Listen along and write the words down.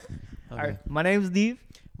Okay. All right, my name's Steve.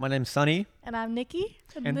 My name's Sunny. And I'm Nikki.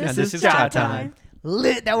 And this is Chat Time.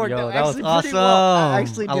 Lit. That worked Yo, out that was actually awesome. pretty well. I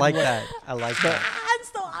actually did like well. that. I like that. I'm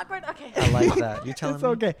so awkward. Okay. I like that. You telling It's me?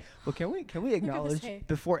 okay. Well, can we acknowledge hey.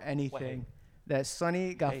 before anything that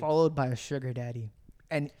Sonny got Hey. followed by a sugar daddy,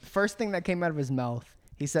 and first thing that came out of his mouth,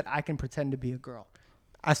 he said, "I can pretend to be a girl."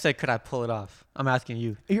 I said, could I pull it off? I'm asking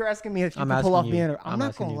you. You're asking me if you I'm can pull off asking you. being a. I'm I'm not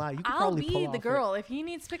asking gonna you. lie. You could I'll probably pull be off the it. girl. If he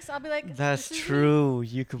needs pics, I'll be like, That's this is me. true.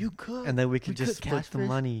 You could. You could. And then we We could just could split the catfish.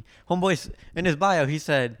 money. Homeboy, in his bio, he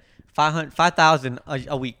said 5,000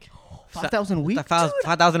 a week. 5,000 a week?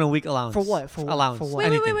 5,000 a week allowance. For what? For what? Allowance. For what? Wait,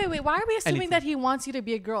 Anything. wait. Why are we assuming Anything. that he wants you to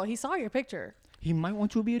be a girl? He saw your picture. He might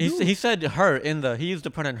want you to be a dude. He said her he used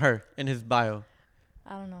the pronoun her in his bio.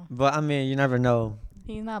 I don't know. But I mean, you never know.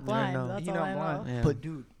 He's not Never blind. know. That's You all know I why? know. Yeah. But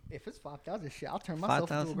dude, if it's 5,000 shit, I'll turn myself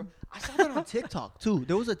into a 5,000? girl. I saw that on TikTok too.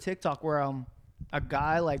 There was a TikTok where a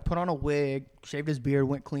guy like put on a wig, shaved his beard,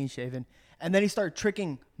 went clean shaven, and then he started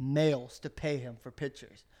tricking males to pay him for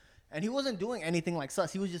pictures. And he wasn't doing anything like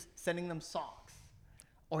sus. He was just sending them socks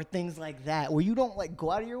or things like that where you don't like go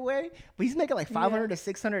out of your way, but he's making like $500 to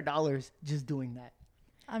 $600 just doing that.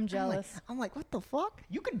 I'm jealous. I'm like, what the fuck?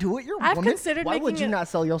 You can do it. You're a I've woman. considered Why would making you it- not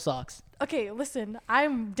sell your socks? Okay, listen.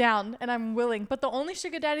 I'm down and I'm willing. But the only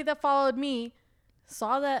sugar daddy that followed me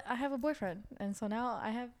saw that I have a boyfriend. And so now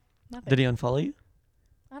I have nothing. Did he unfollow you?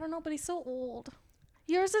 I don't know, but he's so old.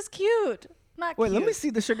 Yours is cute. Not Wait, cute. let me see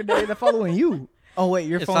the sugar daddy that's following you. Oh wait,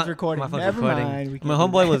 your It's phone's not- recording. My phone's Never recording. mind. We My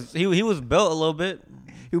can't do homeboy that. was he was built a little bit.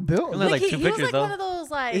 You built. Only like he, two he was pictures like though. one of those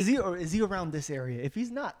like. Is he around this area? If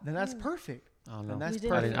he's not, then that's perfect. I don't Then know. that's We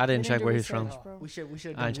perfect. I didn't we check do where he's from. research, bro. We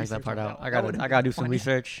should. I didn't check that part out. I would've gotta been do some funny.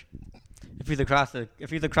 research. If he's across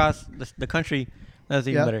the country, that's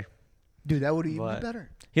even Yep. better. Dude, that would even But- be better.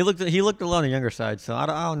 He looked a little on the younger side, so I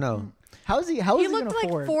don't know. How's he? He gonna looked like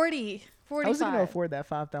afford? 40, 45. How's he gonna afford that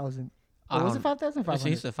 5,000? Or was it 5,000? He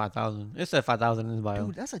 500. said 5,000. It said 5,000 in his bio.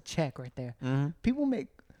 Dude, that's a check right there. Mm-hmm.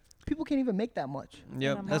 People can't even make that much.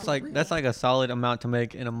 Yep, a that's month. like a solid amount to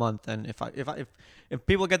make in a month. And if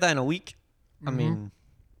people get that in a week, I mean,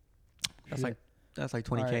 that's Shit. like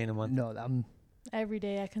 20K Alright, in a month. No, Every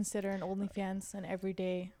day I consider an OnlyFans, and every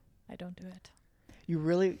day I don't do it. you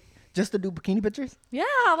really just to do bikini pictures? Yeah,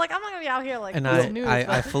 like I'm not gonna be out here like And posting nudes, I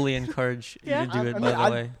but- fully encourage Yeah. you to do it. I By mean,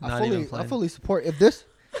 the way, not even I playing. fully support. If this,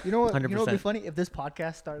 you know what, you know what'd be 100%. funny? If this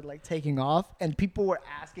podcast started like taking off and people were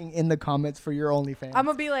asking in the comments for your OnlyFans. I'm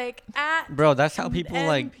gonna be like at Bro, that's how people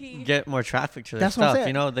like NP. get more traffic to their That's what I'm stuff. saying.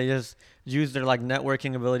 You know, they just use their like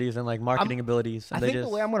networking abilities and like marketing abilities. I And they think just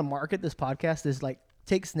the way I'm gonna market this podcast is like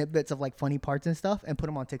take snippets of like funny parts and stuff and put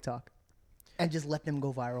them on TikTok, and just let them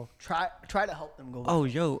go viral. Try to help them go viral. Oh,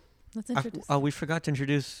 yo, Let's introduce. we forgot to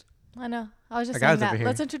introduce. I know. I was just Our saying guys that. over here.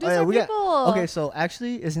 Let's introduce Oh, yeah, our we got- people. Okay, so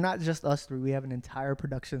actually, it's not just us three. We have an entire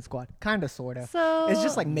production squad, kind of, sorta. So It's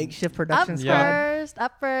just like makeshift up production squad. Yeah.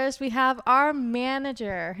 first, we have our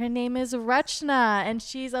manager. Her name is Rachna, and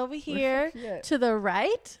she's over here she at? to the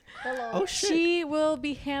right. Hello. Oh shit! She will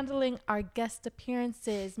be handling our guest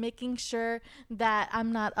appearances, making sure that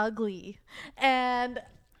I'm not ugly. And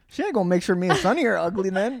She ain't gonna make sure me and Sunny are ugly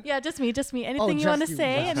then. yeah, just me. Anything Oh, you want to just you,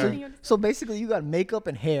 say? just Anything her. you wanna- So basically, you got makeup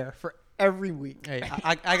and hair for every week. Hey,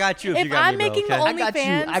 I got you. If you If got I'm me, bro, making okay? the I got you,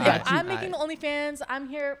 OnlyFans, I got if you. I'm making the OnlyFans, I'm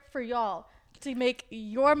here for y'all to make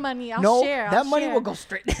your money. I'll No, share. that I'll money share. will go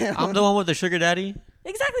straight down. I'm the one with the sugar daddy.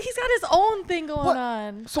 Exactly. He's got his own thing going What?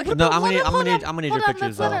 on. So Okay, what No, but I'm gonna hold need- on, I'm gonna need hold your on,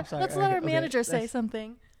 pictures, Let's let though. our, Sorry, let's let our okay, manager say that's-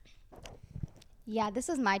 something. Yeah, this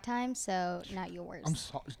is my time, so not yours. I'm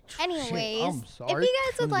sorry. Anyways, I'm if sorry. you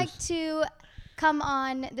guys would I'm like just- to come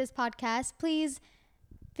on this podcast, please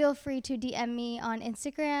feel free to DM me on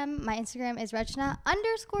Instagram. My Instagram is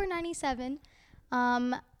Rachna_97.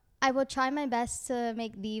 I will try my best to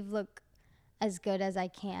make Deev look as good as I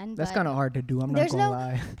can. That's but kind of hard to do. I'm not there's gonna no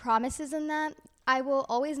lie. promises in that. I will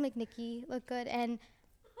always make Nikki look good, and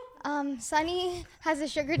Sunny has a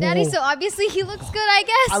sugar daddy, Whoa. so obviously he looks good, I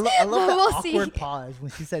guess. I love but that we'll awkward see. pause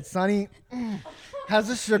when she said, "Sunny has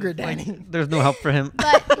a sugar daddy." There's no help for him.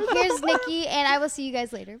 But here's Nikki, and I will see you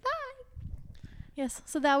guys later. Bye. Yes.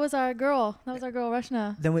 So that was our girl. That was our girl,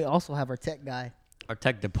 Rachna. Then we also have our tech guy. Our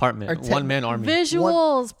tech department, Our tech- one man army.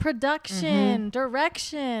 Visuals, production,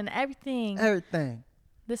 direction, everything. Everything.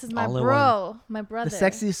 This is my All in bro, my brother. The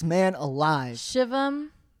sexiest man alive. Shivam.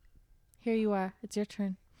 Here you are. It's your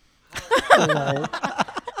turn. Hello.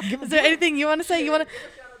 Is there anything you want to say? You want to?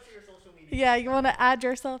 Yeah, you want to add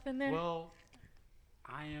yourself in there? Well,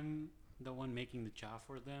 I am the one making the job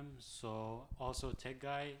for them, so also tech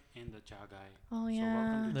guy and the job guy. Oh, So yeah.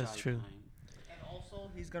 welcome to That's Job true. Time. And also,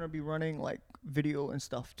 he's gonna be running like video and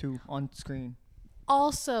stuff too on screen.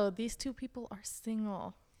 Also, these two people are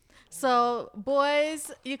single. So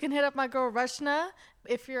boys, you can hit up my girl Rachna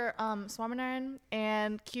if you're Swaminarayan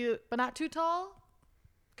and cute, but not too tall,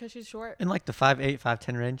 because she's short. In like the 5'8",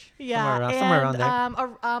 5'10" range. Yeah, Somewhere around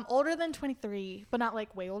there. Older than 23, but not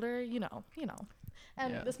like way older. You know.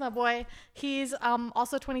 And Yeah. this is my boy. He's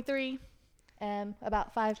also 23, and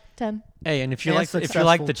about 5'10". Hey, and if you And like the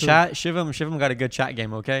successful, too. chat, Shivam got a good chat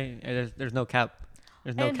game. Okay, and there's no cap.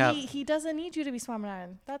 There's no And cap. he doesn't need you to be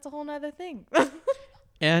Swaminarayan. That's a whole nother thing.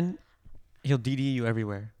 And he'll DD you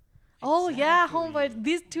everywhere. Oh yeah, homeboy.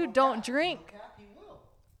 These two don't drink.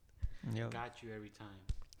 Yep. Got you every time,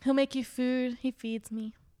 He'll make you food. He feeds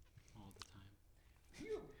me. all the time. He's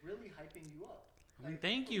really hyping you up. I mean,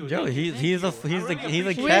 thank you. Yo, thank you, he's thank a you. I he's a really he's a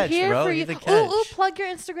appreciate We're catch, here bro. for He's you. a catch. Ooh, plug your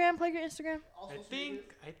Instagram. Plug your Instagram. it.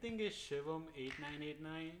 I think it's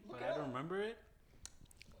Shivam8989, but I don't remember it.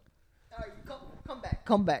 All right, come back.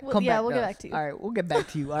 Come back. Well, Come yeah, back. we'll to get us. back to you. All right, we'll get back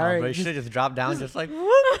to you. All Oh, right. bro, you just- should just drop down just like.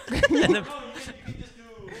 and then,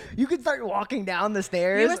 you can start walking down the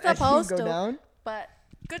stairs. You were as you supposed go to. down. But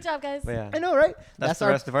good job, guys. but yeah, I know, right? that's the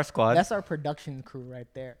our rest of our squad. That's our production crew right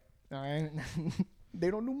there. All right. They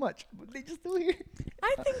don't do much, but they just do here.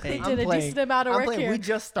 I think they Hey. did a decent amount of I'm work playing. here. We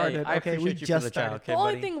just started. I okay, we appreciate you for just the chat, started. okay, the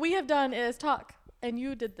only buddy? thing we have done is talk, and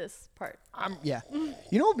you did this part. Yeah. You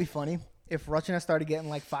know what would be funny? If Rachna started getting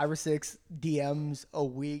like 5 or 6 DMs a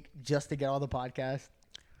week just to get all the podcasts.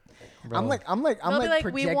 Bro. I'm They'll like be like,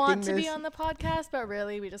 we projecting want to this. be on the podcast, but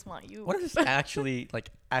really, we just want you. What if this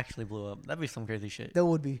actually blew up? That'd be some crazy shit. That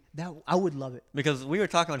would be that. I would love it. Because we were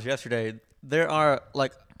talking about this yesterday. There are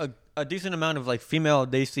like a decent amount of like female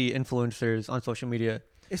Daisy influencers on social media.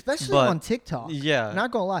 Especially But- on TikTok. Yeah.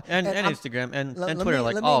 Not gonna lie. And I'm- Instagram and let Twitter, me,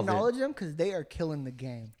 like let all me of it. acknowledge them because they are killing the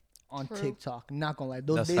game on True. TikTok. Not gonna lie,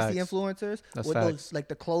 those That's Daisy facts. influencers That's with facts. those like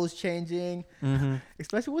the clothes changing, Mm-hmm.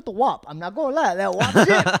 especially with the WAP. I'm not gonna lie, that WAP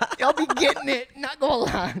shit, y'all be getting it. Not gonna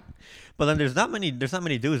lie. But then there's not many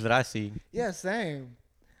dudes that I see. Yeah, same.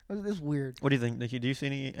 It's weird. What do you think? Nikki, do you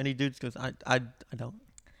see any dudes? Because I don't.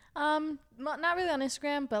 Not really on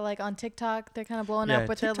Instagram, but like on TikTok, they're kind of blowing Yeah, up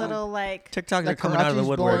with their TikTok. little like TikTok, they're Like coming out of the Karachi's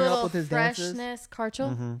woodwork. blowing up little with his dances. freshness.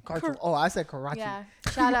 Karchel. Mm-hmm. Karchel. Oh, I said Karachi. Yeah.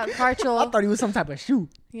 Shout out I Karchel. thought he was some type of shoe.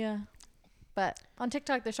 Yeah. But on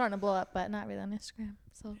TikTok, they're starting to blow up, but not really on Instagram.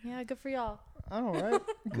 So yeah, good for y'all. All right.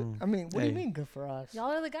 Good. I mean, what do you Hey. mean good for us?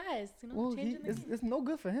 Y'all are the guys. You know, Well, changing the game. it's no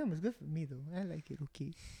good for him. It's good for me though. I like it.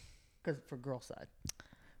 Okay. Because for girl side,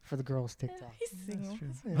 for the girls Yeah, TikTok. he's single.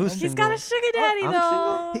 Yeah, Who's I'm- He's got a sugar daddy I'm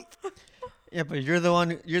though. Yeah, but you're the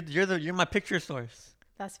one. You're my picture source.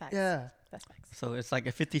 That's facts. Yeah. That's facts. So it's like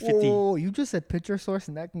a 50-50. Oh, you just said picture source,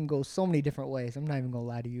 and that can go so many different ways. I'm not even gonna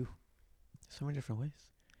lie to you. So many different ways.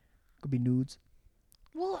 Could be nudes.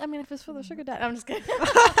 Well, I mean, if it's for the sugar daddy, I'm just kidding.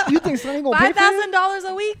 You think Sonny gonna pay for it? $5,000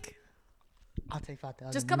 a week. I'll take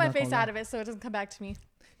 5,000. Just cut my face out of it so it doesn't come back to me.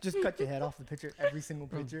 Just cut your head off the picture. Every single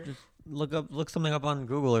picture. Just look something up on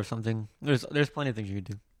Google or something. There's plenty of things you could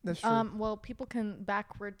do. That's true. Well, people can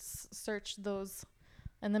backwards search those,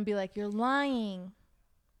 and then be like, "You're lying."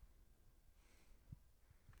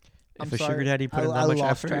 I'm If a sorry. sugar daddy put in I that much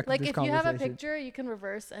lost effort, track. Like This if you have a conversation. picture, you can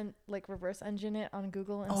reverse engine it on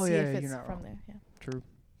Google and Oh, see yeah, if you're it's not from wrong. there. Yeah. True.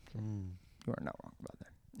 mm, You are not wrong about that.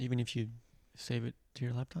 even if you save it to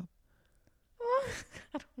your laptop,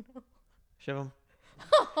 I don't know. Shivam.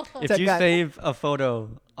 That If you guy- save a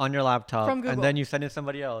photo on your laptop From and Google. then you send it to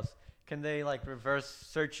somebody else, can they like reverse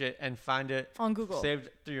search it and find it On Google. saved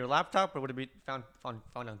through your laptop, or would it be found on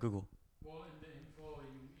Google? Well, in the info,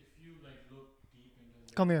 if you like look deep into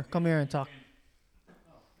the Come here and talk.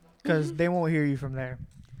 Because they won't hear you from there.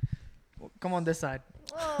 Come on this side.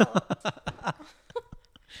 Oh.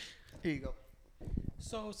 Here you go.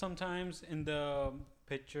 So sometimes in the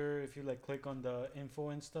picture, if you like click on the info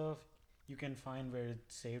and stuff, you can find where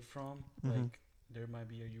it's saved from. Mhm. Like there might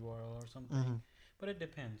be a URL or something. Mm-hmm. But it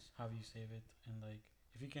depends how you save it, and like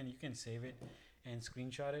if you can save it and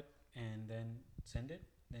screenshot it and then send it,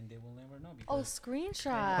 then they will never know Oh, because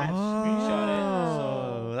screenshot. Screenshot it,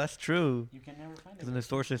 Oh, so- that's true. you can never find it. Because then the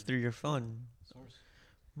source is through your phone. Source.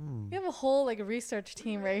 Hmm. We have a whole like research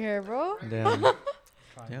team right here, bro. Damn,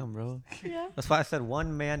 Try. damn, bro. Yeah. That's why I said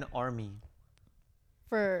one man army.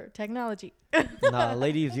 For technology. Nah,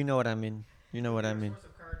 ladies, you know what I mean. You know what I mean.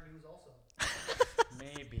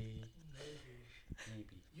 Maybe.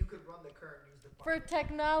 You could run the current news For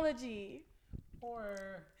technology.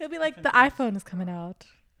 Or He'll be like, the iPhone is coming out.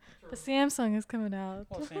 The Samsung is coming out.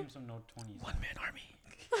 well, Samsung Note 20. One man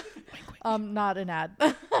army. Not an ad.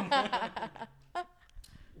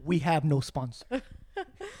 We have no sponsor.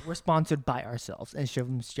 We're sponsored by ourselves and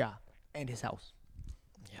Shivam's job and his house.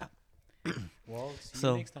 Yeah. Well, see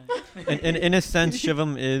So- you next time. In a sense,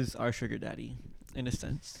 Shivam is our sugar daddy. In a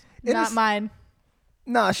sense. It Not is- mine.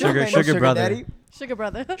 Nah, Sugar- ain't no sugar brother. daddy. Sugar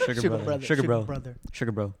brother. Sugar brother. Sugar bro. brother.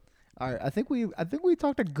 Sugar bro. All right, I think we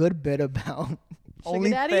talked a good bit about Sugar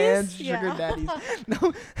daddies? OnlyFans, sugar Yeah. daddies.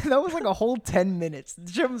 No, that was like a whole 10 minutes.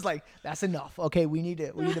 Jim was like, "That's enough. Okay, we need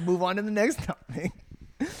to move on to the next topic."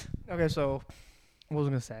 Okay, so what was I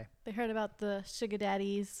gonna say? They heard about the sugar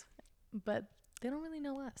daddies, but they don't really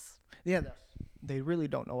know us. Yeah, they really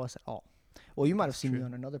don't know us at all. Well, you might have seen me true.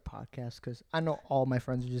 on another podcast because I know all my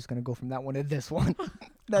friends are just gonna go from that one to this one.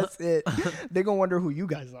 That's it. They're gonna wonder who you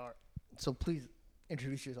guys are. So please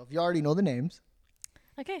introduce yourself. You already know the names.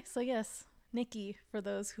 Okay, so yes, Nikki, for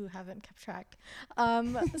those who haven't kept track.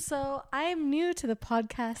 So I am new to the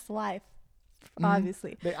podcast life,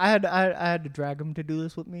 obviously. I had to drag them to do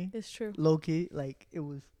this with me. It's true. Low key, like it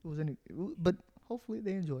was but hopefully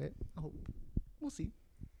they enjoy it. I hope. We'll see.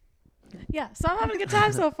 Yeah, so I'm having a good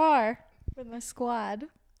time so far with my squad.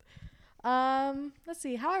 Let's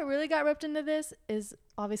see. How I really got roped into this is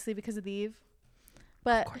obviously because of Eve.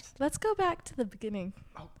 But let's go back to the beginning.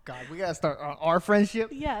 Oh God, we gotta start our friendship.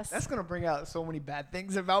 Yes. That's gonna bring out so many bad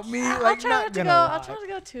things about me. I'll Like try not not to gonna go. lie. I'll try not to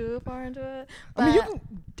go too far into it. I mean, you but-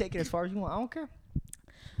 can take it as far as you want. I don't care.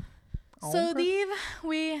 I So don't care. Eve,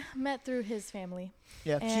 we met through his family.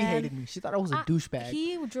 Yeah, she and hated me. She thought I was a douchebag.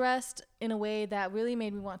 He dressed in a way that really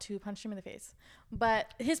made me want to punch him in the face.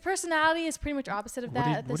 But his personality is pretty much opposite of that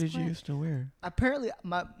at this point. used to wear? Apparently,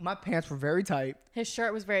 my pants were very tight, His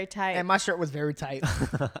shirt was very tight. and my shirt was very tight.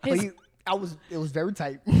 But His- it was very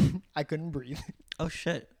tight. I couldn't breathe. Oh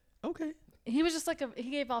shit. Okay. he was just like he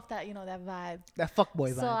gave off that, that vibe. That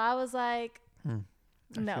fuckboy So vibe. I was like, no.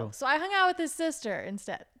 feel- So I hung out with his sister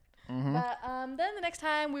instead. Mm-hmm. But then the next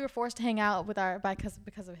time we were forced to hang out with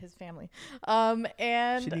because of his family. And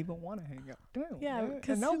She didn't even want to hang out. Damn, Yeah, man. 'cause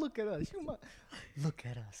And now he- look at us. Look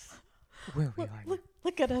at us. Where we are.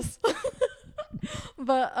 look at us.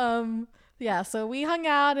 But yeah, so we hung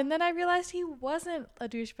out, and then I realized he wasn't a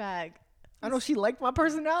douchebag. I know she liked my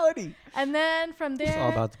personality. And then from It's all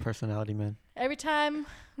there, about the personality, man. every time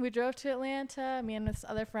we drove to Atlanta, me and this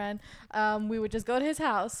other friend, we would just go to his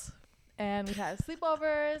house, and we'd have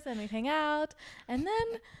sleepovers, and we'd hang out. And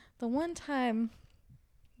then the one time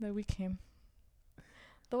we came,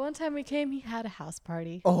 he had a house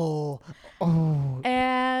party. Oh.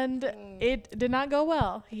 And it did not go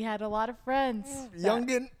well. He had a lot of friends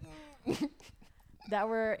Youngin. that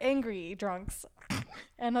were angry drunks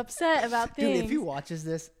and upset about things. Dude, if he watches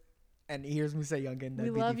this and he hears me say Youngin,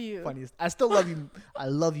 that'd We be love the you. funniest. I still love you. I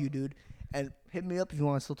love you, dude. And hit me up if you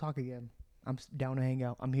want to still talk again. I'm down to hang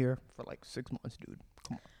out. I'm here for like 6 months, dude.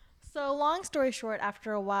 Come on. So long story short,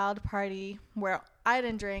 after a wild party where I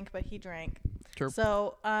didn't drink, but he drank. Sure.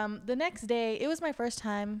 So the next day, it was my first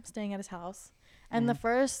time staying at his house. And the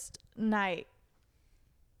first night,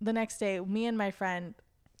 the next day, me and my friend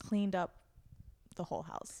cleaned up the whole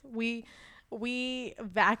house. We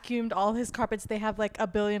vacuumed all his carpets. They have like a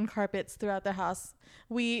billion carpets throughout their house.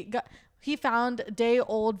 He found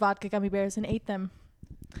day-old vodka gummy bears and ate them.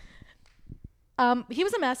 He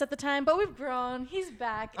was a mess at the time, but we've grown. He's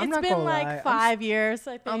back. I'm It's not been gonna like lie. 5 years,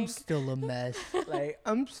 I think. I'm still a mess.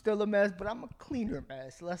 I'm still a mess, but I'm a cleaner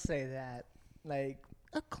mess. Let's say that. Like,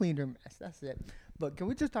 a cleaner mess. That's it. But can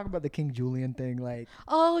we just talk about the King Julian thing? Like,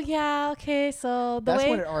 Oh yeah, okay. So that's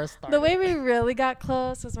when it all started. the way we really got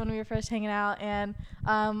close was when we were first hanging out, and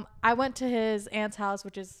I went to his aunt's house,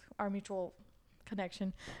 which is our mutual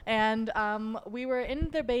connection, and we were in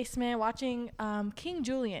their basement watching King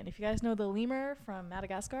Julian. If you guys know the lemur from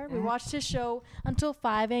Madagascar, we watched his show until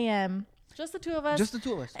 5 a.m. Just the two of us, Just the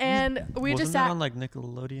two of us. and we Wasn't just that sat. on like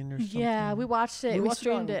Nickelodeon or something? Yeah, we watched it. We watched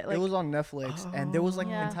streamed on, it. Like, it was on Netflix, and there was like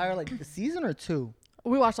Yeah. an entire like the season or two.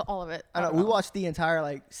 we watched all of it. I know, don't we know. watched the entire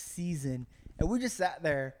like season, and we just sat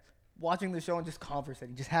there watching the show and just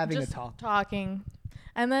conversating, just having just a talk. talking,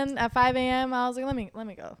 and then at 5 a.m. I was like, let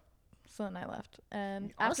me go. So then I left,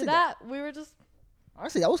 and Honestly, after that we were just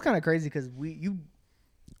Honestly, that was kind of crazy because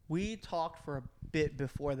we talked for a bit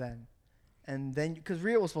before then, and then because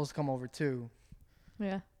Ria was supposed to come over too.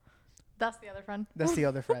 yeah. That's the other friend. That's the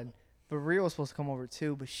other friend. But Ria was supposed to come over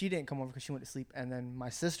too, but she didn't come over because she went to sleep. And then my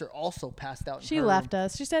sister also passed out. In She her left room.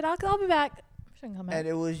 us. She said, "I'll be back." She didn't come back. And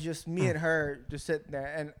it was just me and her just sitting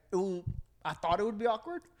there, and I thought it would be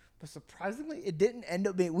awkward, but surprisingly, it didn't end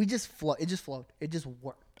up being. We just flowed. It just flowed. It just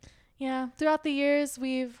worked. Yeah. Throughout the years,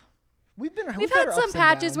 we've We've had our some ups and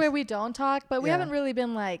patches downs. where we don't talk, but we Yeah. haven't really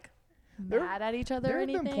been like There- mad at each other there or have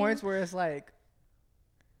anything. been points where it's like,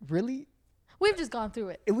 really, We've just gone through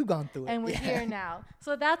it. we've gone through it, And we're Yeah. here now.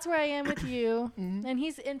 So that's where I am with you. Mhm. And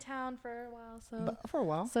he's in town for a while. So But for a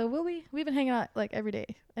while. we've been hanging out like every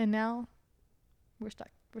day. And now we're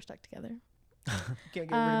stuck. We're stuck together. You can't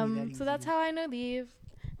get rid of me that So that's easy. how I know Leave.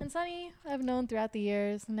 And Sunny, I've known throughout the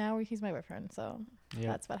years. Now he's my boyfriend, so Yeah.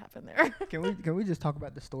 that's what happened there. Can we just talk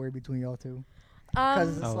about the story between y'all two?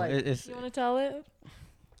 'Cause it's Oh, like- it's. you want to tell it?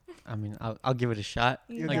 I mean, I'll give it a shot.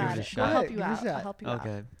 You I'll give got it a it. shot. I'll help Go you ahead, out. give it a I'll shot. help you out.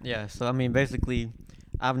 Okay. Yeah. So I mean, basically,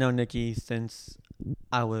 I've known Nikki since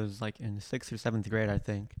I was like in 6th or 7th grade, I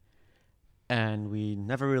think, and we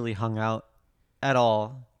never really hung out at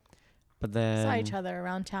all. But then Saw each other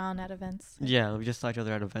around town at events. Yeah, we just saw each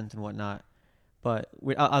other at events and whatnot. But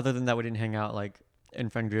we, other than that, we didn't hang out like in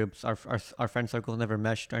friend groups. Our friend circle never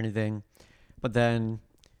meshed or anything. But then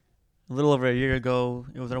a little over a year ago,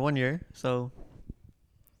 it was our 1 year. So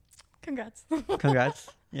Congrats. congrats.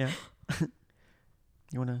 Yeah.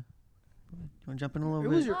 You wanna jump in a little It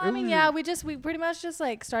bit? was your- I mean, yeah, we pretty much just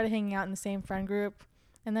like started hanging out in the same friend group,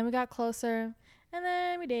 and then we got closer, and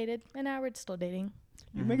then we dated, and now we're still dating.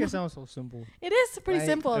 You make it sound so simple. It is pretty Right.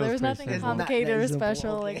 simple. It was There was pretty nothing simple. complicated It's not or that simple,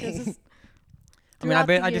 special. Like okay. it's just. I mean, throughout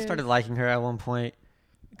the I just started years. liking her at one point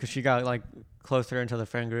because she got like closer into the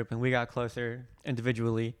friend group, and we got closer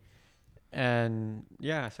individually. And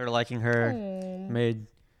yeah, I started liking her. Made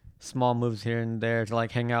small moves here and there to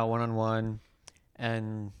like hang out one on one,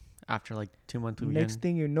 and after like 2 months, we Next began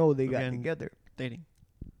thing you know, they got began- together. dating.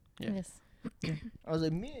 Yeah. Yes. I was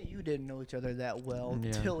like, me and you didn't know each other that well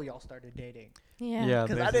Yeah. till y'all started dating. Yeah. Yeah,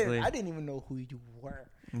 Because basically. I didn't even know who you were.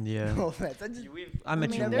 Yeah. No offense. I just, I met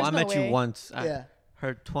mean, you. there's I no met you way. once at yeah.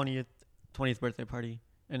 her 20th birthday party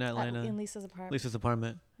in Atlanta. In Lisa's apartment. Lisa's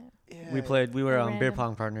apartment. Yeah. We played. We were beer Random.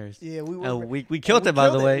 pong partners. Yeah, we were. Oh, and we killed it, by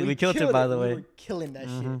the way. We killed it, by the We way. were killing that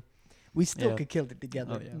shit. Mhm. We still Yeah. could kill it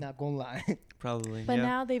together. Oh, yeah. Not gonna lie. Probably. But yeah.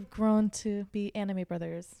 now they've grown to be anime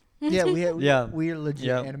brothers. yeah, Yeah. we're legit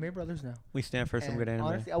Yeah. anime brothers now. We stand for some And good anime.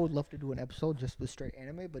 Honestly, I would love to do an episode just with straight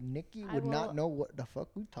anime, but Nikki I would will- not know what the fuck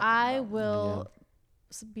we talking I about. will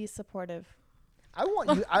be supportive. I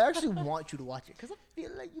want you. I actually want you to watch it because I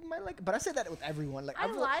feel like you might like it. But I say that with everyone. Like I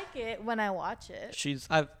I've like it when I watch it.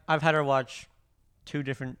 I've had her watch 2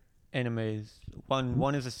 different animes.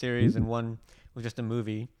 One is a series and one was just a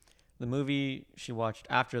movie. The movie she watched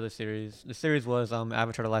after the series. The series was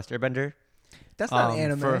Avatar: The Last Airbender. That's not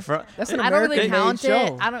anime. That's an I don't really American-made count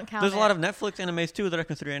show. it. I don't count There's it. a lot of Netflix animes too that are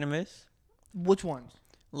considered animes. Which ones?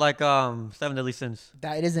 Like Seven Deadly Sins.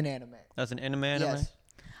 That is an anime. That's an anime. Yes.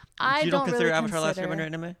 I You don't don't consider really Avatar: Last consider- Airbender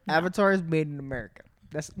anime? Avatar is made in America.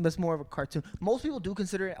 That's more of a cartoon. Most people do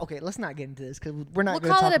consider it. Okay, let's not get into this because we're not. We'll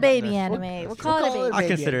gonna call talk it a about baby this. anime. We'll call it a baby. I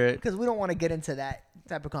consider it. because we don't want to get into that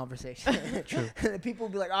type of conversation. True. People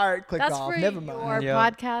will be like, "All right, click That's off. for Never your mind." Yeah.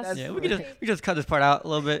 podcast. That's- Yeah, we just cut this part out a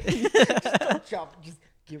little bit. Don't chop. Just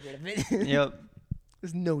get rid of it. Yep.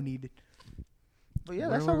 There's no need. But yeah,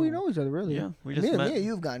 that's Where how we were- know each other, really. Yeah, we me, just me met. and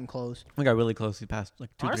you've gotten close. We got really close the past like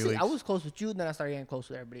 2-3 Honestly, weeks. I was close with you, then I started getting close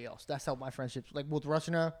with everybody else. That's how my friendships, like with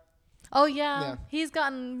Rachna. Oh yeah. Yeah. He's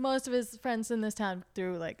gotten most of his friends in this town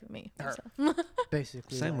through like me. Her. So.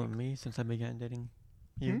 Basically. Same like, with me since I began dating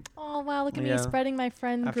you. Hmm? Oh wow, look at me Yeah. spreading my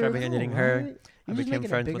friend After I group. began dating Oh, her, right. I You're just became making it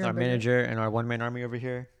friends bigger with our and bigger. manager and our one-man army over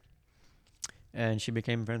here. And she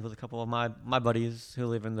became friends with a couple of my buddies who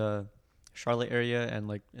live in the Charlotte area and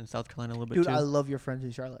like in South Carolina a little bit Dude, too. I love your friends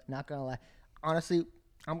in Charlotte. Not gonna lie. Honestly,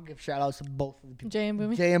 I'm gonna give shout outs to both of the people. Jay and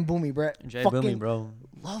Boomy. Jay and Boomy, bro. Jay Fucking Boomy, bro.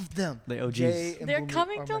 love them. The OGs. Jay and They're Boomy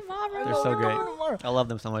coming are my tomorrow. They're so They're great. coming tomorrow. I love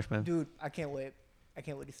them so much, man. Dude, I can't wait. I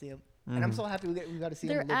can't wait to see them. And I'm Mhm. so happy we got to see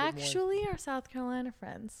They're them a little bit more. actually our South Carolina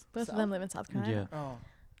friends. Both of them live in South Carolina. Yeah. Oh.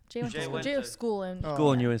 Jay went Jay to school. went Jay to went to school in. Oh.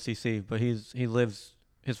 School in UNCC, but his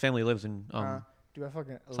family lives in Dude, I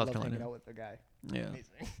fucking South love Carolina. hanging out with the guy. yeah.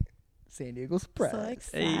 Amazing. San Diego Express. So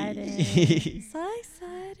excited. Hey. So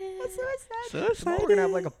excited. So Tomorrow we're gonna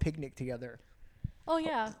have like a picnic together. Oh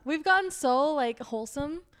yeah, we've gotten so like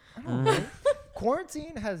wholesome. Mhm.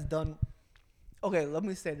 Quarantine has done. Okay, let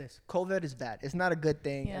me say this: COVID is bad. It's not a good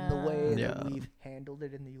thing, and the way Yeah. that we've handled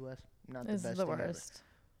it in the U.S. not the This best is the thing ever. worst.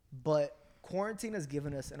 But quarantine has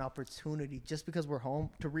given us an opportunity, just because we're home,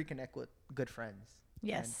 to reconnect with good friends.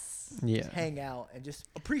 Yes. Yeah. Just hang out and just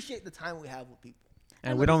appreciate the time we have with people.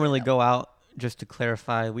 And we don't really go out. Just to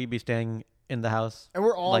clarify, we be staying in the house And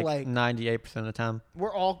we're all like 98% of the time.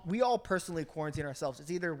 we all personally quarantine ourselves. It's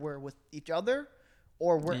either we're with each other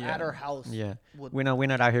or we're Yeah. at our house. Yeah. with- We're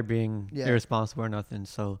not out here being Yeah. irresponsible or nothing.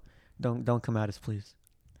 So don't come at us, please.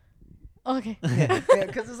 Okay. yeah,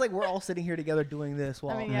 because it's like we're all sitting here together doing this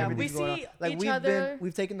while mean, yeah, we everything's going on. see Like each other,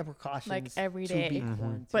 we've taken the precautions like, every to day. be Mhm.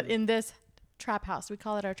 quarantined. But in this trap house, we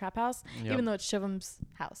call it our trap house, Yep. even though it's Shivam's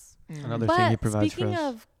house. Another thing he But provides speaking for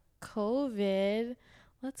us. of COVID,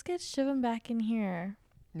 let's get Shivam back in here.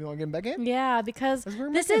 You want to get him back in? Yeah, because Let's bring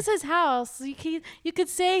him this back is his house. You could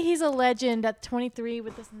say he's a legend at 23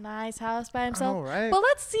 with this nice house by himself. All right. But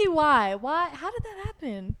let's see why. Why? How did that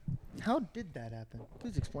happen? How did that happen?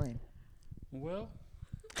 Please explain. Well,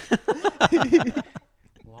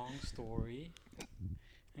 long story.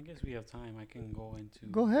 I guess we have time. I can go into.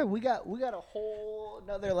 Go ahead. We got a whole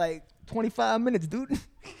another like 25 minutes, dude.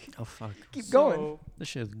 Oh fuck. Keep So, going. This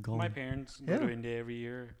shit's going. my parents go Yeah. to India every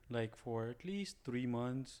year, like for at least 3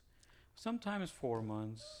 months, sometimes 4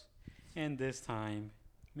 months, and this time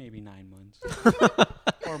maybe 9 months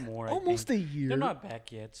or more. Almost I a think. year. They're not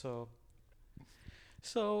back yet, so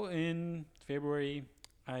in February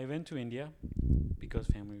I went to India because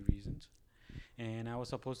family reasons, and I was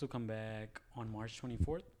supposed to come back on March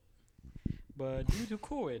 24th, but due to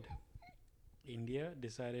COVID, India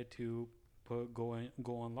decided to go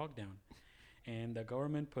on lockdown, and the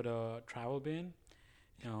government put a travel ban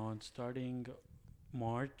on starting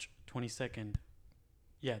March 22nd.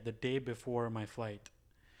 Yeah, the day before my flight.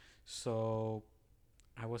 So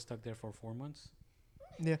I was stuck there for 4 months.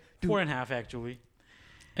 Yeah. 4.5 actually.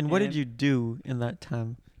 And what did and- you do in that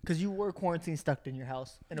time? Because you were quarantined, stuck in your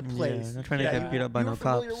house in a Yeah, place. not trying to Yeah. get beat up by you no were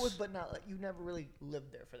familiar cops. with, but not like you never really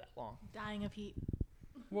lived there for that long. Dying of heat.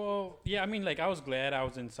 Well, yeah, I mean, like I was glad I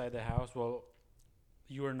was inside the house. Well,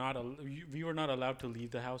 we were not allowed to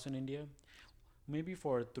leave the house in India, maybe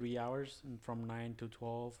for 3 hours from 9 to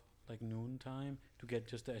 12, like noon time, to get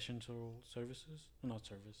just the essential services, not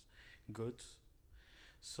service, goods.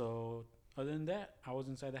 So other than that, I was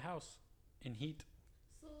inside the house in heat.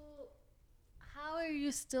 So, how are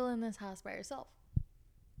you still in this house by yourself?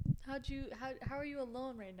 How are you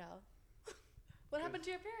alone right now? What happened to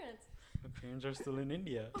your parents? My parents are still in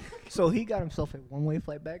India. So he got himself a one-way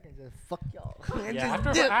flight back and said, "Fuck y'all." And Yeah, just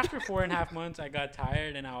after dipped. after 4.5 months, I got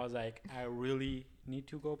tired and I was like, I really need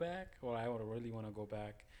to go back, or I would really want to go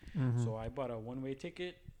back. Mhm. So I bought a one-way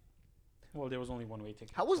ticket. Well, there was only one-way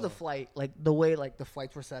ticket. How was the so- flight? Like the way like the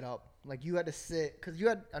flights were set up. Like you had to sit because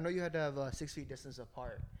I know you had to have 6 feet distance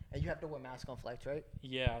apart, and you have to wear mask on flights, right?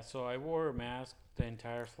 Yeah, so I wore a mask the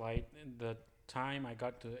entire flight. The time I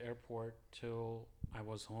got to the airport till I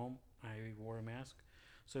was home, I wore a mask.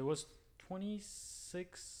 So it was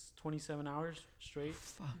 27 hours straight.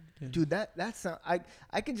 Fuck, dude. Dude, that's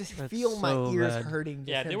I can just That's feel my so ears bad. hurting. Just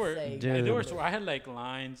Yeah, they him were. saying Dude. that. They were. So I had like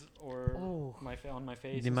lines or Oh. on my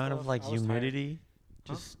face. The and amount of stuff. like I was tired. humidity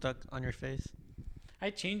Huh? just stuck on your face. I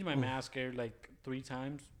changed my Oof. mask like 3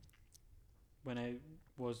 times when I had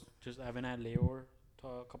layover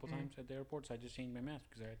a couple times at the airport. So I just changed my mask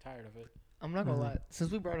because I got tired of it. I'm not gonna Mhm. lie. Since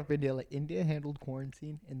we brought up India, like India handled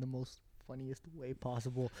quarantine in the most funniest way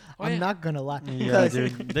possible. Oh, I'm yeah. not gonna lie. Yeah, 'Cause,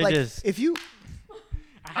 dude. They like, just if you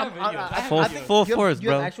I have videos. I have Full- videos. full you have, force, you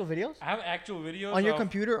have bro. actual videos I have actual videos on your of-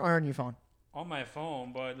 computer or on your phone. on my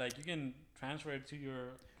phone, but like you can transfer it to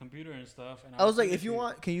your computer and stuff. And I was will like, send if it you to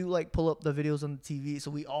want, can you like pull up the videos on the TV so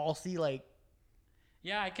we all see like,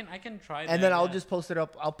 Yeah, I can try that. and then I'll yeah. just post it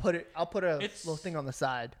up. I'll put a It's- little thing on the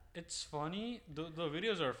side. It's funny. The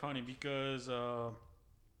videos are funny because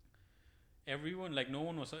everyone, like, no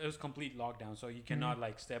one was. It was complete lockdown, so you cannot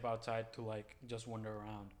like step outside to like just wander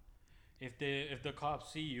around. If the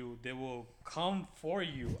cops see you, they will come for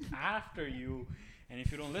you after you, and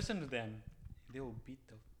if you don't listen to them, they will beat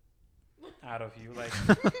the out of you, like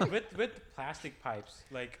with plastic pipes,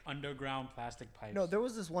 like underground plastic pipes. No, there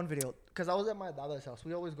was this one video because I was at my dada's house.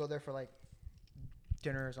 We always go there for like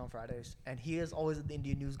dinners on Fridays, and he has always the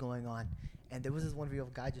Indian news going on. And there was this one video of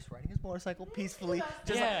a guy just riding his motorcycle peacefully.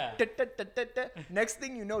 Just Yeah. like, next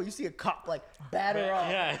thing you know, you see a cop like batter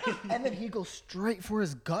up. Yeah. And then he goes straight for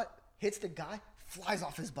his gut, hits the guy, flies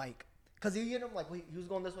off his bike. Because he hit him like, he was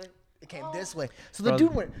going this way. It came this way. So the Bro,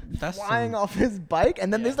 dude went that's flying some- off his bike,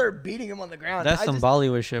 and then they Yeah. started beating him on the ground. that's I some just,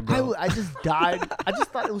 Bollywood shit, bro. I just died. I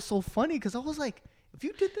just thought it was so funny because I was like, if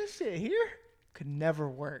you did this shit here, could never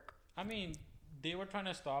work. I mean, they were trying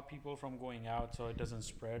to stop people from going out so it doesn't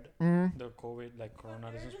spread. Mm-hmm. The COVID, like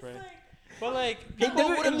Corona, doesn't spread. But like They people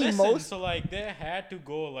did it wouldn't in the listen, most- so like they had to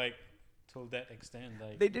go like to that extent.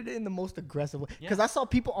 Like They did it in the most aggressive way. Yeah. Because I saw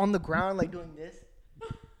people on the ground like doing this.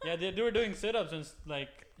 yeah, they were doing sit-ups and like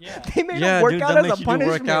yeah. They made Yeah, them work dude, out they'll as make a you do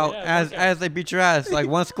punishment. workout Yeah, as workout. as they beat your ass. Like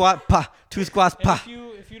one squat, pa, two squats, And pa.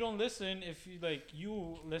 if you don't listen, if you like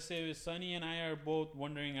you, let's say Sunny and I are both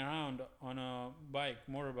wandering around on a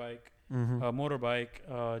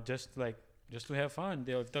motorbike, just to have fun.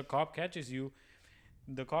 If the cop catches you,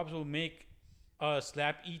 the cops will make us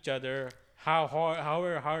slap each other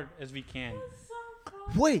however hard as we can.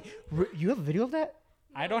 Wait, you have a video of that?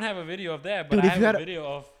 I don't have a video of that, but Dude, I if you have had a video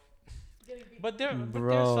of. But there's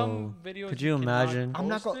Bro, some videos. could you cannot imagine? I'm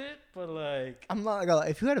not post gonna- it. But like, I'm not gonna lie.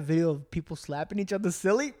 If you had a video of people slapping each other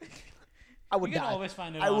silly, I would you can die. always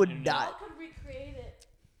find it. I on would internet. die. could recreate it.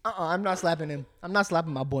 I'm not slapping him. I'm not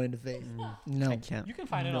slapping my boy in the face. No. I can't. You can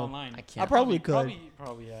find it No, online. I can't. I probably could.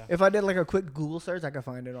 Probably, yeah. If I did like a quick Google search, I could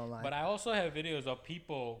find it online. But I also have videos of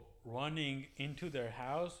people running into their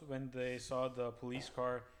house when they saw the police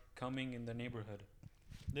car coming in the neighborhood.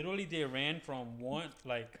 Literally, they ran from one,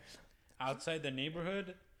 like, outside the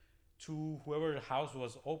neighborhood to whoever's house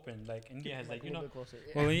was open. Like, India has, like, you know.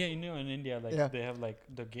 Well, yeah, you know, in India, like, Yeah. they have, like,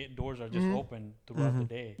 the gate doors are just Mhm. open throughout the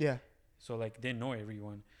day. Yeah. So, like, they know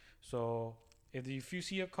everyone. So, if you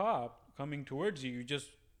see a cop coming towards you, you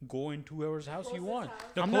just go into whoever's house you want.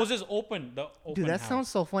 The I'm not- closest open. The open Dude, that house. sounds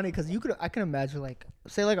so funny because I can imagine like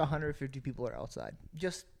say like 150 people are outside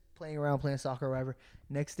just playing around, playing soccer or whatever.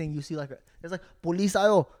 Next thing you see like there's like police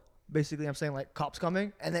ayo. Basically, I'm saying like cops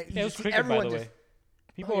coming, and then you Yeah, it was just see cricket, by everyone the just way.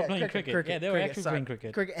 People Oh, were yeah, playing cricket. Yeah, they were actually sorry.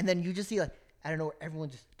 playing cricket. and then you just see like I don't know, everyone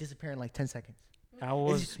just disappear in like 10 seconds. I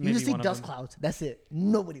was You maybe just see one of dust them. clouds. That's it.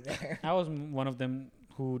 Nobody there. I was one of them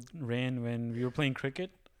who ran when we were playing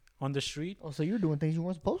cricket on the street. Oh, so you're doing things you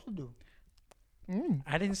weren't supposed to do.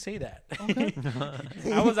 I didn't say that. Okay.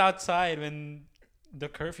 I was outside when the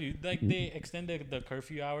curfew, like they extended the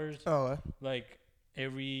curfew hours. Oh. Like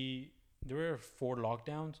there were 4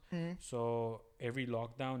 lockdowns. So every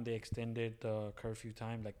lockdown they extended the curfew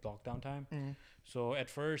time, like lockdown time. So at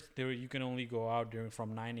first you can only go out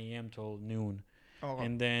from 9 a.m. till noon. Oh.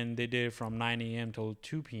 And then they did it from 9 a.m. till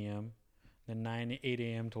 2 p.m. Then 8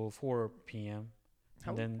 a.m. till 4 p.m.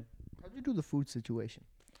 How- And then How'd you do the food situation?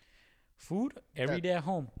 food every day at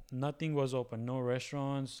home. Nothing was open. No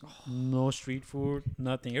restaurants. No street food.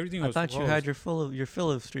 Nothing. Everything I was thought you closed. had your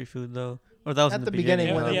fill of street food though, or that was At in the the beginning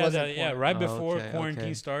beginning. when it yeah, wasn't right quarantine. before Okay, quarantine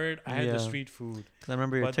okay. started, I had Yeah. the street food. Cause I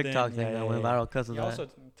remember your But then- TikTok thing yeah, that yeah, went yeah. viral because of Yeah, that. also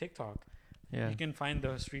TikTok. Yeah. You can find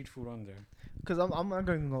the street food on there. Because I'm not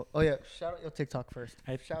going to go. Oh, yeah. Shout out your TikTok first.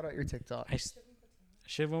 I- Shout out your TikTok.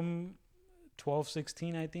 Shivam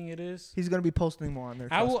 1216, I think it is. He's going to be posting more on there.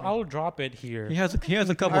 I trust me. will drop it here. He has a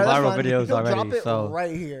couple All right, that's viral fine. videos He'll already, drop it so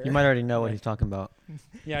right here. you might already know what he's talking about.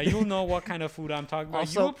 Yeah, you'll know what kind of food I'm talking about.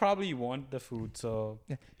 Also- You'll probably want the food, so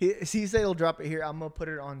Yeah. He said he'll drop it here. I'm gonna put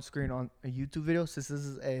it on screen on a YouTube video since this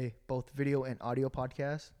is a both video and audio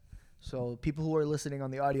podcast. So people who are listening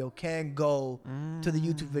on the audio can go to the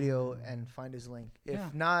YouTube video and find his link. If Yeah.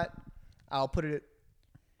 not, I'll put it.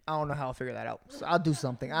 I don't know how I'll figure that out. So I'll do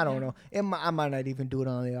something. I don't know. I might not even do it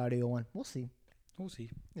on the audio one. We'll see. we'll see.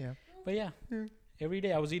 Yeah. But yeah, every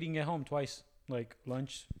day I was eating at home twice, like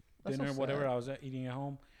lunch, That's so dinner, whatever. sad. I was eating at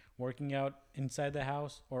home, working out inside the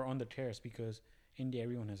house or on the terrace because India,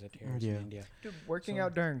 everyone has a terrace Yeah. in India. Dude, working So-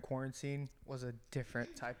 out during quarantine was a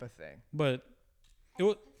different type of thing. But it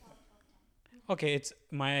was okay. It's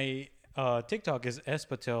my TikTok is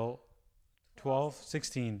Espatel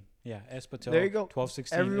 1216. Yeah, Espatel. There you go.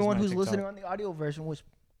 1216. Everyone is who's my listening TikTok. on the audio version, which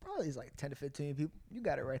probably is like 10 to 15 people, you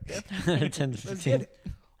got it right there. 10 to Let's 15. get it.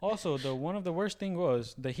 Also, one of the worst thing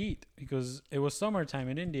was the heat because it was summertime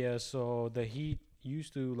in India, so the heat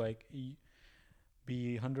used to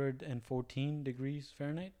be 114 degrees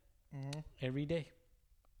Fahrenheit every day.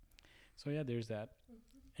 So yeah, there's that.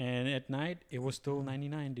 And at night, it was still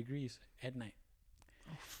 99 degrees at night.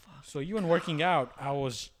 Oh fuck! So even working out, I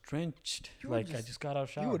was drenched. You were Like I just- just got out of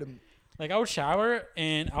You shower. would have. Like I would shower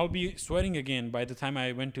and I would be sweating again by the time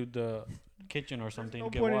I went to the kitchen or something No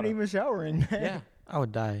to get point water. in even showering. Yeah. I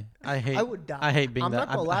would die. I would die. I hate being I'm that. not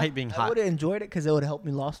gonna I lie. hate being I hot. would have enjoyed it because it would have helped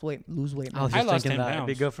me lose weight. I was I just lost thinking 10 that it'd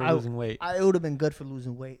be pounds. good for I- losing weight. It would have been good for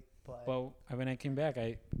losing weight, but Well, when I came back,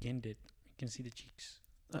 I gained it. You can see the cheeks.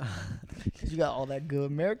 'cause you got all that good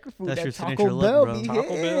American food. That's that your Taco signature look, Bell bro. be Taco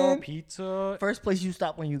Bell, hitting. pizza, First place you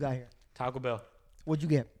stopped when you got here. Taco Bell. What'd you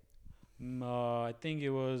get? I think it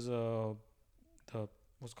was the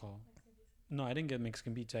what's it called? No, I didn't get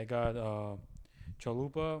Mexican pizza. I got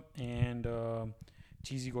chalupa and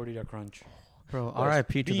cheesy gordita crunch. Bro, Those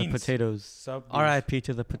R.I.P. to the beans. potatoes. Sub beef. R.I.P.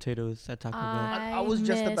 to the potatoes at Taco Bell. I was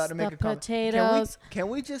just about to miss make the a comment. potatoes. Can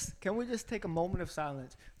we just take a moment of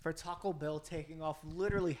silence for Taco Bell taking off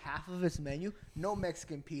literally half of its menu? No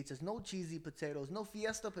Mexican pizzas, no cheesy potatoes, no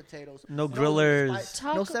Fiesta potatoes, No grillers.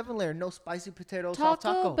 no Taco- 7-layer, no spicy potatoes. soft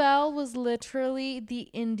Taco taco. Bell was literally the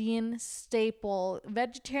Indian staple.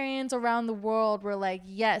 Vegetarians around the world were like,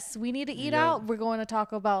 yes, we need to eat Yeah. out. We're going to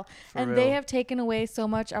Taco Bell. For and they real. have taken away so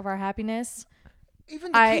much of our happiness.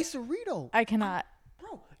 Even the I- quesarito. I cannot.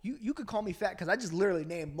 Bro, you could call me fat because I just literally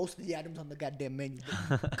named most of the items on the goddamn menu.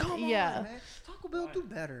 But come Yeah. on, man. Taco Bell do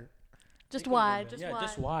better. Just Take it why? away. Just yeah, why?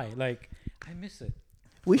 just why? Like I miss it.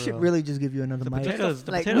 We For should real. really just give you another The mic. potatoes-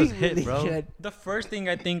 the Like, potatoes we hit, really bro. should. The first thing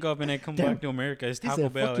I think of when I come Damn. back to America is He Taco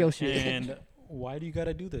said, Bell. "Fuck your shit." And why do you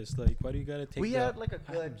gotta do this? Like, why do you gotta take? We the had like a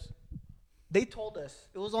good. items? They told us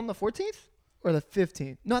it was on the 14th or the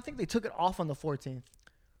 15th. No, I think they took it off on the 14th,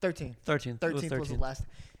 13th. 13th. It was 13th was the 13th. last.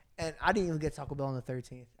 And I didn't even get Taco Bell on the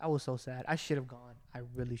 13th. I was so sad. I should have gone. I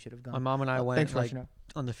really should have gone. My mom and I went Thanks for like reaching out.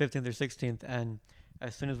 on the 15th or 16th, and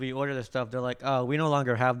as soon as we order the stuff, they're like, "Oh, we no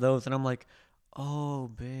longer have those," and I'm like,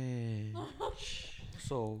 "Oh, bitch."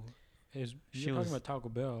 So, She you're was- talking about Taco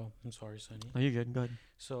Bell. I'm sorry, Sonny. Are you good? Good.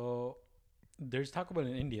 So, there's Taco Bell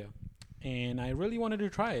in India, and I really wanted to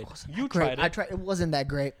try it. Wasn't You that great. tried it. I tried. It wasn't that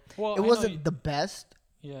great. Well, It I know wasn't the best.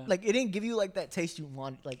 Yeah. Like it didn't give you like that taste you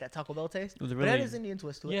want, like that Taco Bell taste. It was But really. that is Indian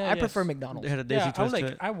twist to it. Yeah, I prefer yes. McDonald's. They had a daisy yeah, I twist was to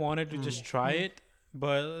like, it. I wanted to just try it,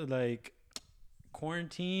 but like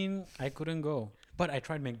quarantine, I couldn't go. But I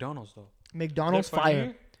tried McDonald's though. McDonald's Their fire.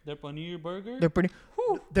 paneer- Their paneer burger. They're pretty.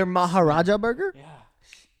 Their Maharaja burger yeah.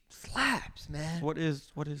 slaps, man. What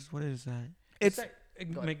is that? It's like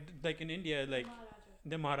Go ahead. like in India, like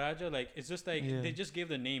the Maharaja, like it's just like Yeah. they just gave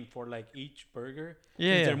the name for like each burger.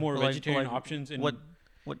 Yeah, Is yeah. there more but vegetarian like, options? And What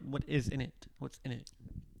is in it? What's in it?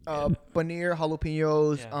 paneer,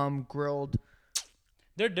 jalapenos, Yeah. grilled.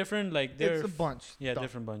 they're different. Like they're It's a bunch. yeah, stuff.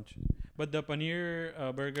 different bunch. But the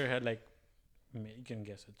paneer burger had like you can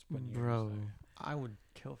guess it's paneer. Bro, inside. I would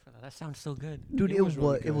kill for that. That sounds so good. Dude, It it was was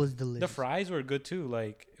really it good. was delicious. The fries were good too.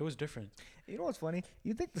 Like it was different. You know what's funny?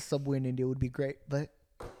 You think the Subway in India would be great, but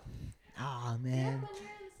man.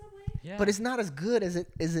 Yeah. But it's not as good as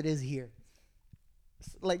it is here.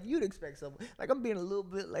 Like you'd expect Subway. Like I'm being a little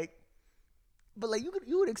bit like, but like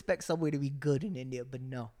you would expect Subway to be good in India, but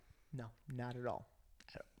no, not at all.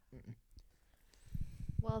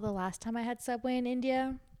 Well, the last time I had Subway in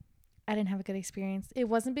India, I didn't have a good experience. It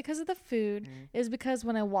wasn't because of the food. It was because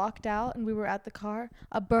when I walked out and we were at the car,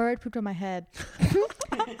 a bird pooped on my head.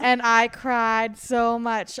 And I cried so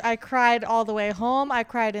much. I cried all the way home. I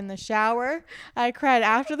cried in the shower. I cried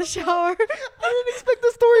after the shower. I didn't expect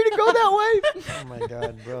the story to go that way. Oh my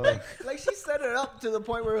god, bro. Like she set it up to the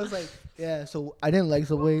point where it was like, yeah. So I didn't like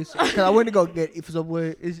Subway because I went to go get if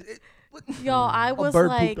Subway is. Yo, I was bird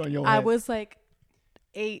like, pooped on your I head. was like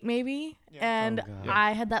 8 maybe, and Oh, God.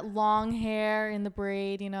 I had that long hair in the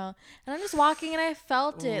braid, and I'm just walking and I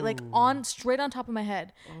felt it like on straight on top of my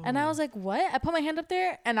head, and I was like, what? I put my hand up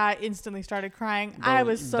there and I instantly started crying. I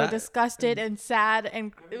Bro, was so that- disgusted and sad,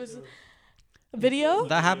 and it was a video.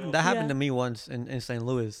 That happened. That happened Yeah. to me once in St.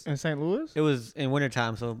 Louis. In St. Louis. It was in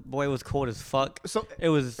wintertime, so boy, it was cold as fuck. So It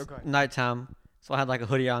was Okay. nighttime, so I had like a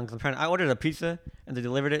hoodie on. Cause I ordered a pizza and they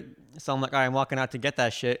delivered it. So I'm like, all right, I'm walking out to get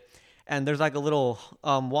that shit. And there's like a little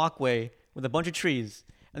walkway with a bunch of trees,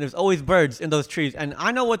 and there's always birds in those trees. And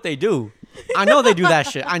I know what they do. I know they do that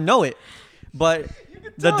shit. I know it. But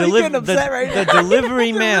the tell he's getting delivery, upset right the now. delivery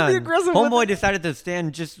He's really man, aggressive with homeboy it. decided to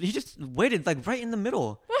stand. He just waited like right in the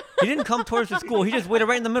middle. He didn't come towards the school. He just waited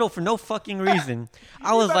right in the middle for no fucking reason.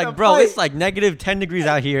 I was about like, to bro, fight. it's like negative 10 degrees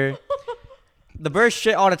out here. The birds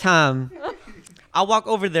shit all the time. I walk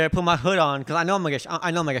over there, put my hood on, because I know I'm gonna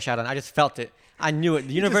get shot on. I just felt it. I knew it.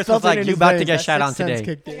 The universe was like, you about to get shot on today.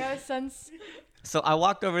 I got a sense. So I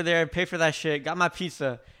walked over there, paid for that shit, got my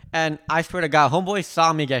pizza, and I swear to God, homeboy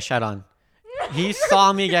saw me get shot on. He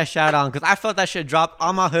saw me get shot on because I felt that shit drop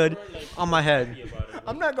on my hood, on my head.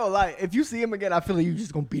 I'm not gonna lie. If you see him again, I feel like you're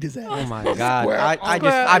just gonna beat his ass. Oh my God! Square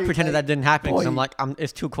I on. pretended that didn't happen because I'm Boy. like,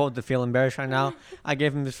 it's too cold to feel embarrassed right now. I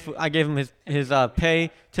gave him his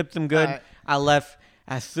pay, tipped him good. Alright. I left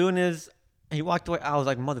as soon as he walked away. I was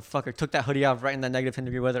like, motherfucker, took that hoodie off right in that negative 10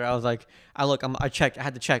 degree weather. I was like, I checked. I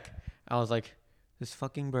had to check. I was like, this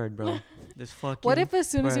fucking bird, bro. This fucking. What if as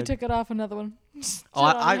soon as you bird. took it off, another one? Oh, shit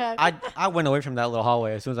on your head? I went away from that little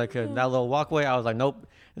hallway as soon as I could. That little walkway, I was like, nope,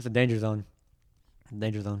 it's a danger zone.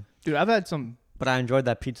 Danger zone. Dude, I've had some. But I enjoyed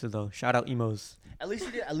that pizza though. Shout out Emos. At least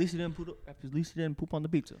he didn't poop on the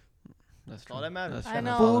pizza. That's all that matters. I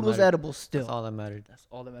know. Food was edible still. That's all that mattered. That's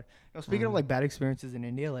all that matters. Speaking of like bad experiences in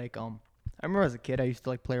India, like I remember as a kid I used to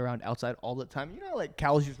like play around outside all the time. You know, like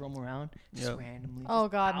cows just roam around just Yep. randomly. Oh,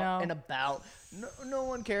 just God, out no. And about. No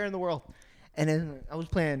one care in the world. And then I was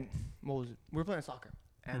playing. What was it? We were playing soccer,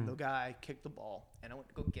 and the guy kicked the ball, and I went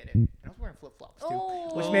to go get it. And I was wearing flip flops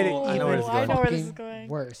too, which made it Oh, I know where even this is going. I know where this is fucking going.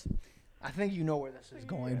 worse. I think you know where this is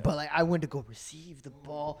going, but like I went to go receive the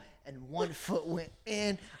ball, and one foot went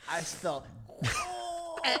in. I felt,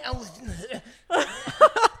 and I was.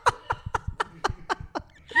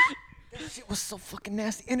 That shit was so fucking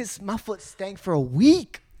nasty, and my foot stank for a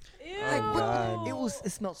week. Like, Oh, what- God. it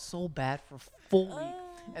smelled so bad for a full week.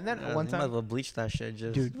 And then Yeah, one you might as time, well bleach that shit.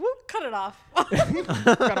 Just dude, Cut it off.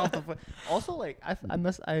 Cut off the foot. Also, like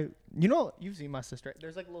you know, you've seen my sister.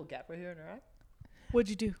 There's like a little gap right here in her eye. What'd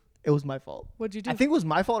you do? It was my fault. What'd you do? I think it was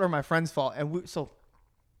my fault or my friend's fault. And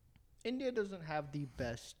India doesn't have the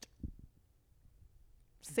best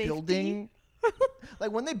Safety? building.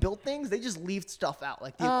 Like when they build things, they just leave stuff out,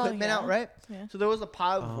 like the equipment out, right? Yeah. So there was a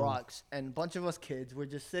pile of rocks, and a bunch of us kids were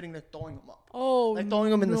just sitting there throwing them up. Oh, Like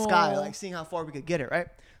throwing them in the sky, no. like seeing how far we could get it, right?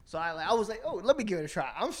 So I was like, oh, let me give it a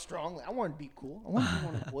try. I'm strong. Like, I want to be cool. I want to be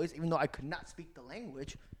one of the boys, even though I could not speak the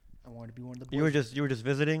language. I wanted to be one of the boys. You were just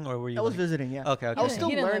visiting, or were you? I was like- visiting, yeah. Okay, I was okay. still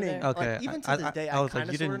He didn't live learning. there. Okay. Like, even to this day, I was kind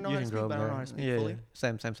of sort of know how to speak, but I don't know how to speak yeah, fully.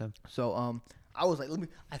 Same. So I was like,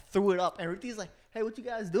 I threw it up, and Ricky's like, hey, what you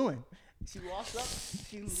guys doing? She walks up,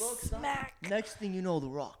 she looks Smack. up. Next thing you know, the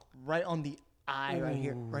rock right on the eye, right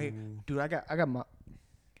here, right here. Dude, I got my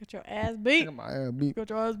Get your ass beat. ass beat. Got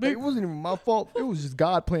your ass Like, beat. it wasn't even my fault. It was just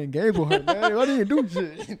God playing games with her, man. I didn't do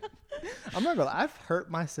shit. I'm not gonna lie. I've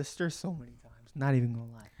hurt my sister so many times. Not even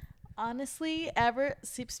gonna lie. Honestly,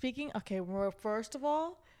 speaking. Okay, well, first of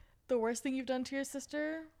all, the worst thing you've done to your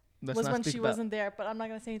sister Let's was not when speak she about- wasn't there. But I'm not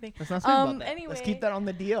gonna say anything. Let's not speak about that. Anyway, Let's keep that on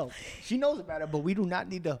the DL. She knows about it, but we do not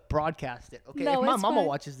need to broadcast it. Okay, No, if my it's mama fine.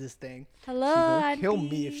 watches this thing, Hello, she gonna Auntie. kill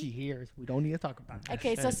me if she hears. We don't need to talk about that.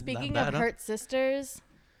 Okay, so Not speaking bad, of huh? hurt sisters,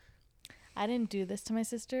 I didn't do this to my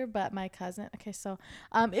sister, but my cousin. Okay, so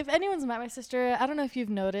if anyone's met my sister, I don't know if you've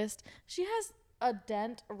noticed, she has a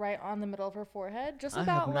dent right on the middle of her forehead, just I have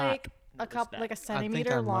about not like a noticed cup, that. like a I think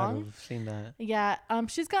centimeter I might long. have seen that. Yeah,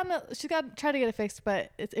 she's got tried to get it fixed,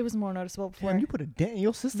 but it was more noticeable before. Damn, you put a dent in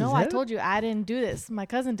your sister's No, head? I told you I didn't do this. My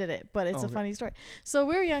cousin did it, but it's a Okay. funny story. So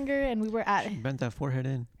we were younger and we were at Bent that forehead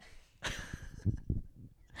in.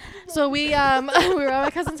 so we we were at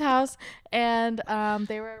my cousin's house and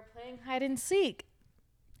they were playing hide and seek.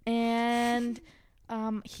 And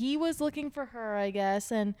he was looking for her, I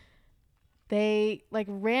guess, and they like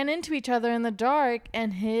ran into each other in the dark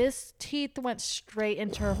and his teeth went straight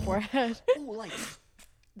into her forehead. Ooh, like,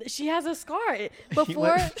 She has a scar. He Before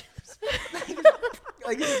went-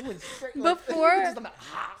 like it just went straight. Like, Before- just,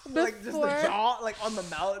 like just the before- jaw, like on the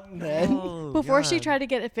mouth and head. Oh, Before she God. tried to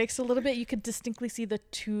get it fixed a little bit, you could distinctly see the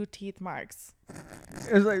 2 teeth marks.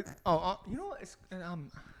 It was like, you know what?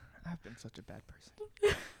 I've been such a bad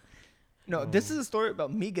person. No, this is a story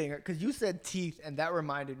about me getting hurt because you said teeth, and that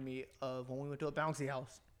reminded me of when we went to a bouncy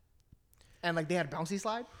house, and like they had a bouncy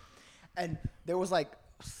slide, and there was like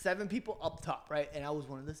 7 people up top, right? And I was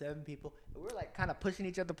one of the 7 people. We were like kind of pushing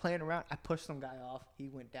each other, playing around. I pushed some guy off. He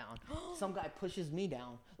went down. Some guy pushes me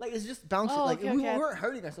down. Like it's just bouncing. Oh, like okay, we okay. weren't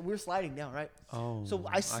hurting us. So we were sliding down, right? Oh, So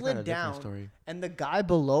I got a slid different down, story. and the guy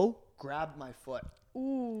below grabbed my foot.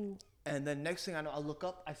 Ooh. And then next thing I know, I look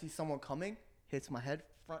up, I see someone coming, hits my head,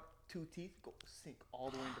 front 2 teeth go sink all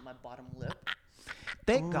the way into my bottom lip.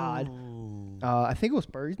 Thank God. Ooh. I think it was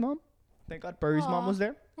Burry's mom. Thank God Burry's mom Aw. was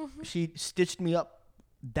there. She stitched me up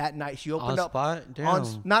that night. She On opened up spot?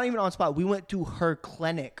 Damn. not even on spot. We went to her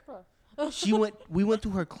clinic. We went to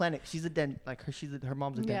her clinic. She's a her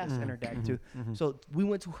mom's a Yeah. dentist and her dad too. So we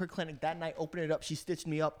went to her clinic that night, opened it up, she stitched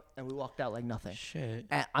me up, and we walked out like nothing. Shit.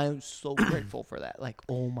 And I am so grateful for that. Like,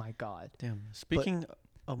 oh my God. Damn. Speaking.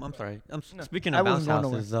 I'm sorry. No, Speaking I of bounce wasn't going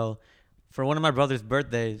nowhere. houses, though, for one of my brother's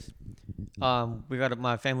birthdays,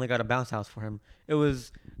 my family got a bounce house for him. It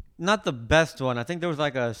was not the best one. I think there was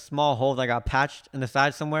like a small hole that got patched in the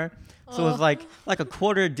side somewhere, so it was like a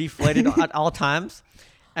quarter deflated at all times.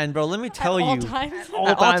 And bro, let me tell At all you, times? at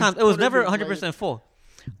all times, it was quarter never deflated. 100% full.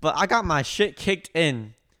 But I got my shit kicked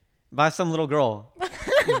in by some little girl.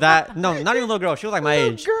 Not even a little girl. She was like my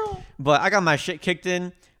age. Girl. But I got my shit kicked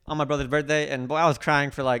in on my brother's birthday, and boy, I was crying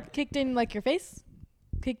for like. Kicked in like your face?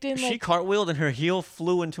 Kicked in She like cartwheeled and her heel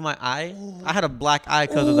flew into my eye. I had a black eye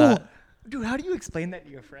because of that. Dude, how do you explain that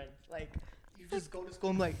to your friends? Like, you just go to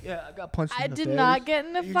school and like, yeah, I got punched I in the did face. not get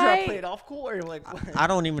in a You try to play fight. it off cool or like, I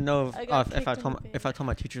don't even know I got if kicked I in told the if I told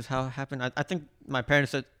my teachers how it happened. I think my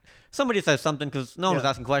parents said somebody said something because no one was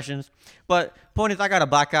Yeah. asking questions. But point is, I got a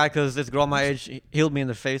black eye because this girl my age healed me in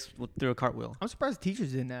the face through a cartwheel. I'm surprised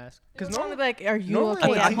teachers didn't ask. Because Because normally like, are you normally okay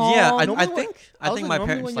when at I- home? yeah, I Normally when- think was my normally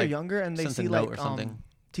parents when like you're younger and they sent see a note like or something.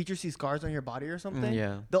 teachers see scars on your body or something.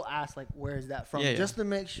 Yeah. They'll ask like, where is that from? Yeah, yeah. Just to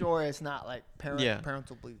make sure it's not like Yeah.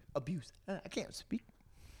 parental abuse. I can't speak.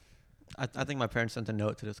 I think my parents sent a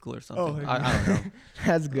note to the school or Oh, something. I don't know.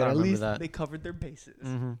 That's good. I At remember least that. they covered their bases.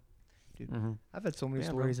 Mm-hmm. Dude, Mm-hmm. I've had so many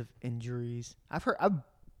Yeah, bro. stories of injuries.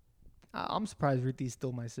 I'm surprised Riti's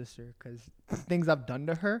still my sister because things I've done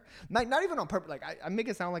to her, not even on purpose. Like I make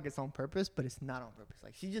it sound like it's on purpose, but it's not on purpose.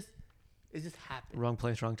 Like it just happened. Wrong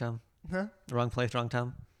place, wrong time. Huh? Wrong place, wrong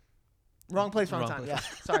time. Wrong place, wrong Wrong time. place.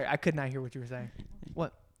 Yeah. Sorry, I could not hear what you were saying.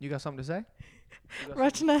 What? You got something to say?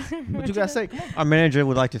 Rachna. What you got to say? Come on. Our manager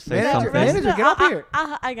would like to say Manager, something. manager, get up here.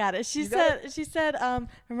 I got it. She You got said,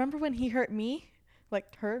 remember when he hurt me?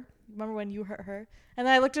 Like her? Remember when you hurt her? And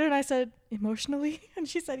then I looked at her and I said, emotionally? And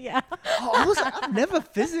she said, yeah. I've never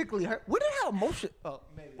physically hurt. What did how emotion? Oh,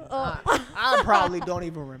 maybe. I probably don't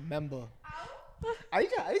even remember.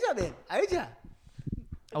 Aisha.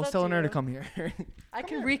 I was up telling to her to you. come here. I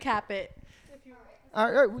can recap it. All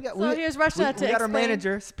right, we got. So here's Rachna to we got our explain-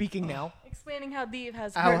 manager speaking now. Explaining how Deev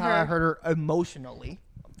has How hurt I her. hurt her emotionally.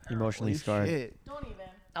 Emotionally Holy scarred. shit. Don't even.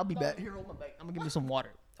 I'll be back. Here, hold my bag. I'm gonna give you some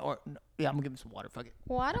water. Or no, yeah, I'm gonna give you some water. Fuck it.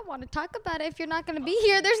 Well, I don't want to talk about it if you're not gonna be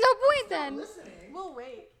here. There's no point then. We'll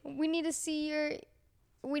wait. We need to see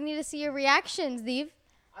your reactions, Deev.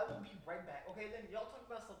 I will be right back. Okay, then y'all talk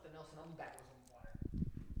about something else, and I'll be back with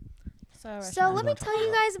some water. So, So let me tell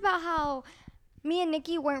you guys about how me and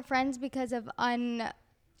Nikki weren't friends because of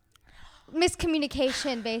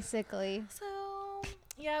miscommunication, basically. So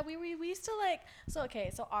yeah, we used to like. So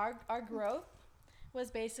okay, so our growth was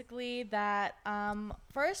basically that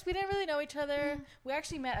first we didn't really know each other. We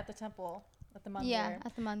actually met at the temple at the mandir. Yeah,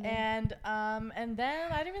 at the mandir. And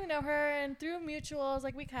then I didn't really know her, and through mutuals,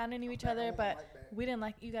 like we kind of knew each other, but we didn't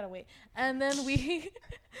like. You gotta wait. And then we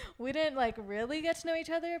didn't like really get to know each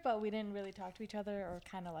other, but we didn't really talk to each other or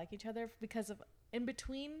kind of like each other because of in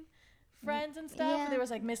between friends and stuff. Yeah. There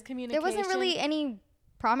was like miscommunication. There wasn't really any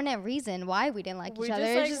prominent reason why we didn't like we each other.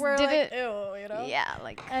 just It like just were did like it. ew, you know. Yeah,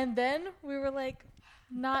 like And then we were like,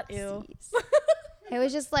 not ew. besties. It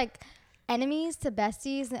was just like enemies to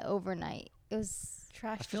besties and overnight. It was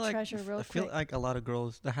Trash I to feel like treasure real I feel quick. like a lot of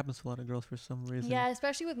girls. That happens to a lot of girls for some reason. Yeah,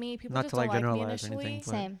 especially with me, people Not just to, like, don't like me generalize or initially. anything,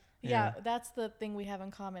 but- same. Yeah, that's the thing we have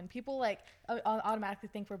in common. People like automatically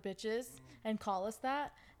think we're bitches and call us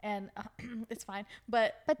that, and it's fine.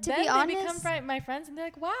 But But to then be they become honest- my friends, and they're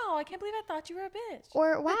like, "Wow, I can't believe I thought you were a bitch."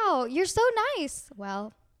 Or wow, you're so nice.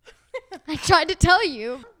 Well, I tried to tell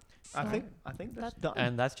you. I think that's done.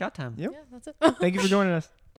 And that's chat time. Yep. Yeah, that's it. Thank you for joining us.